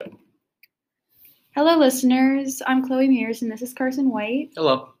Hello, listeners. I'm Chloe Mears, and this is Carson White.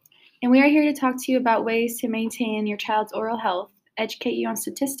 Hello. And we are here to talk to you about ways to maintain your child's oral health, educate you on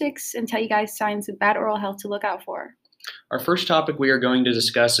statistics, and tell you guys signs of bad oral health to look out for. Our first topic we are going to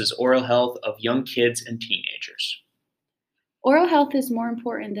discuss is oral health of young kids and teenagers. Oral health is more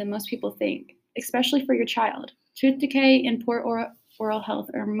important than most people think, especially for your child. Tooth decay and poor oral health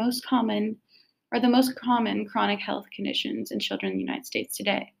are the most common chronic health conditions in children in the United States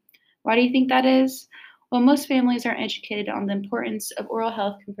today. Why do you think that is? Well, most families aren't educated on the importance of oral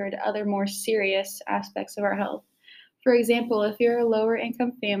health compared to other more serious aspects of our health. For example, if you're a lower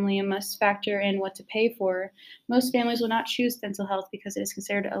income family and must factor in what to pay for, most families will not choose dental health because it is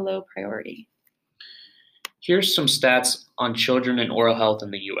considered a low priority. Here's some stats on children and oral health in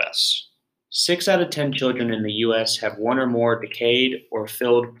the U.S. 6 out of 10 children in the U.S. have one or more decayed or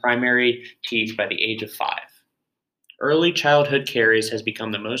filled primary teeth by the age of 5. Early childhood caries has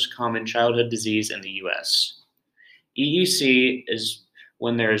become the most common childhood disease in the U.S. EEC is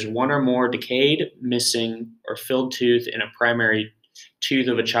when there is one or more decayed, missing, or filled tooth in a primary tooth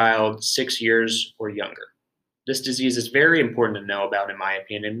of a child 6 years or younger. This disease is very important to know about, in my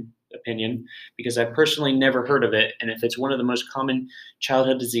opinion, because I've personally never heard of it, and if it's one of the most common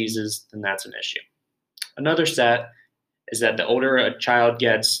childhood diseases, then that's an issue. Another stat is that the older a child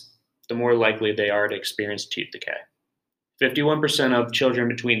gets, the more likely they are to experience tooth decay. 51% of children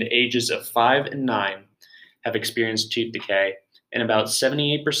between the ages of 5 and 9 have experienced tooth decay, and about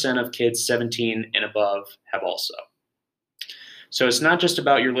 78% of kids 17 and above have also. So it's not just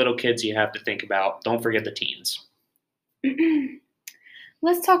about your little kids you have to think about. Don't forget the teens.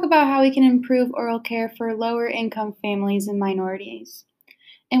 Let's talk about how we can improve oral care for lower income families and minorities.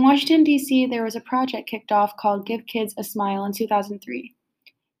 In Washington, D.C., there was a project kicked off called Give Kids a Smile in 2003.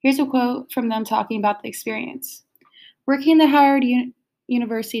 Here's a quote from them talking about the experience. Working in the Howard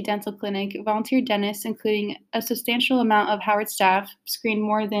University Dental Clinic, volunteer dentists, including a substantial amount of Howard staff, screened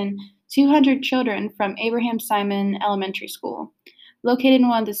more than 200 children from Abraham Simon Elementary School, located in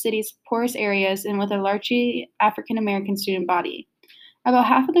one of the city's poorest areas and with a largely African American student body. About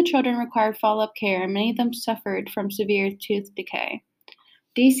half of the children required follow-up care, and many of them suffered from severe tooth decay.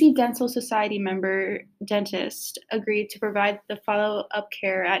 DC Dental Society member dentists agreed to provide the follow-up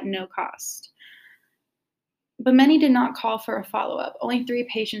care at no cost. But many did not call for a follow-up. Only 3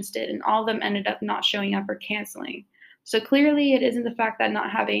 patients did, and all of them ended up not showing up or canceling. So clearly, it isn't the fact that not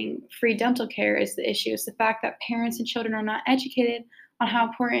having free dental care is the issue. It's the fact that parents and children are not educated on how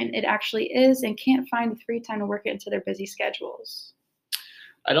important it actually is and can't find the free time to work it into their busy schedules.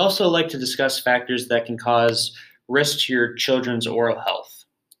 I'd also like to discuss factors that can cause risk to your children's oral health.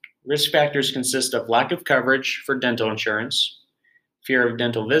 Risk factors consist of lack of coverage for dental insurance, fear of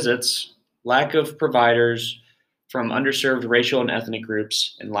dental visits, lack of providers from underserved racial and ethnic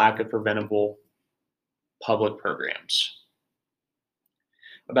groups, and lack of preventable public programs.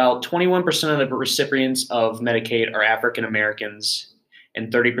 About 21% of the recipients of Medicaid are African Americans,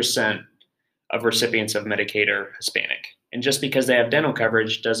 and 30% of recipients of Medicaid are Hispanic. And just because they have dental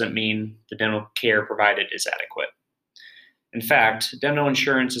coverage doesn't mean the dental care provided is adequate. In fact, dental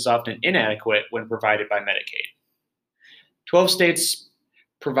insurance is often inadequate when provided by Medicaid. 12 states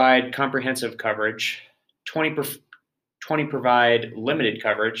provide comprehensive coverage, 20 provide limited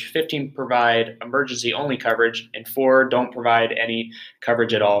coverage, 15 provide emergency-only coverage, and 4 don't provide any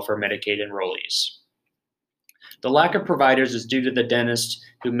coverage at all for Medicaid enrollees. The lack of providers is due to the dentist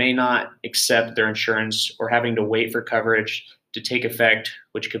who may not accept their insurance or having to wait for coverage to take effect,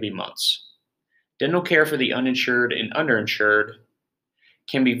 which could be months. Dental care for the uninsured and underinsured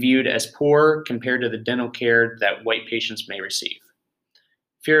can be viewed as poor compared to the dental care that white patients may receive.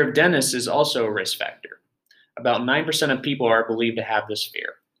 Fear of dentists is also a risk factor. About 9% of people are believed to have this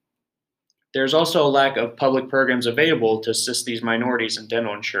fear. There's also a lack of public programs available to assist these minorities in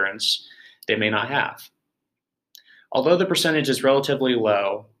dental insurance they may not have. Although the percentage is relatively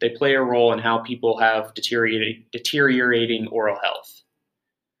low, they play a role in how people have deteriorating oral health.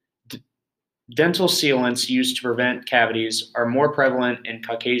 Dental sealants used to prevent cavities are more prevalent in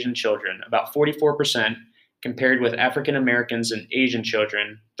Caucasian children, about 44%, compared with African Americans and Asian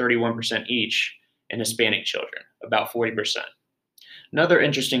children, 31% each, and Hispanic children, about 40%. Another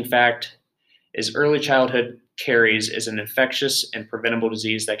interesting fact is early childhood caries is an infectious and preventable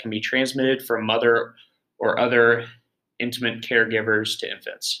disease that can be transmitted from mother or other intimate caregivers to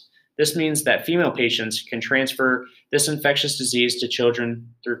infants. This means that female patients can transfer this infectious disease to children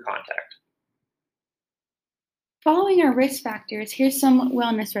through contact. Following our risk factors, here's some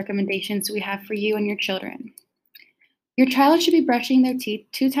wellness recommendations we have for you and your children. Your child should be brushing their teeth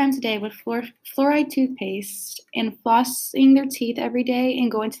 2 times a day with fluoride toothpaste and flossing their teeth every day and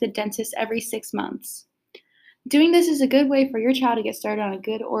going to the dentist every 6 months. Doing this is a good way for your child to get started on a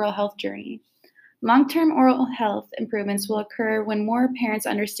good oral health journey. Long-term oral health improvements will occur when more parents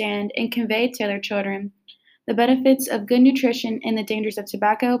understand and convey to their children the benefits of good nutrition and the dangers of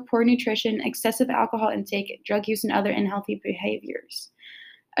tobacco, poor nutrition, excessive alcohol intake, drug use, and other unhealthy behaviors.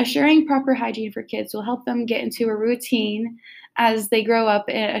 Assuring proper hygiene for kids will help them get into a routine as they grow up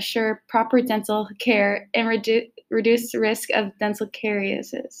and assure proper dental care and reduce the risk of dental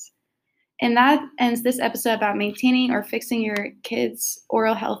caries. And that ends this episode about maintaining or fixing your kids'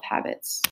 oral health habits.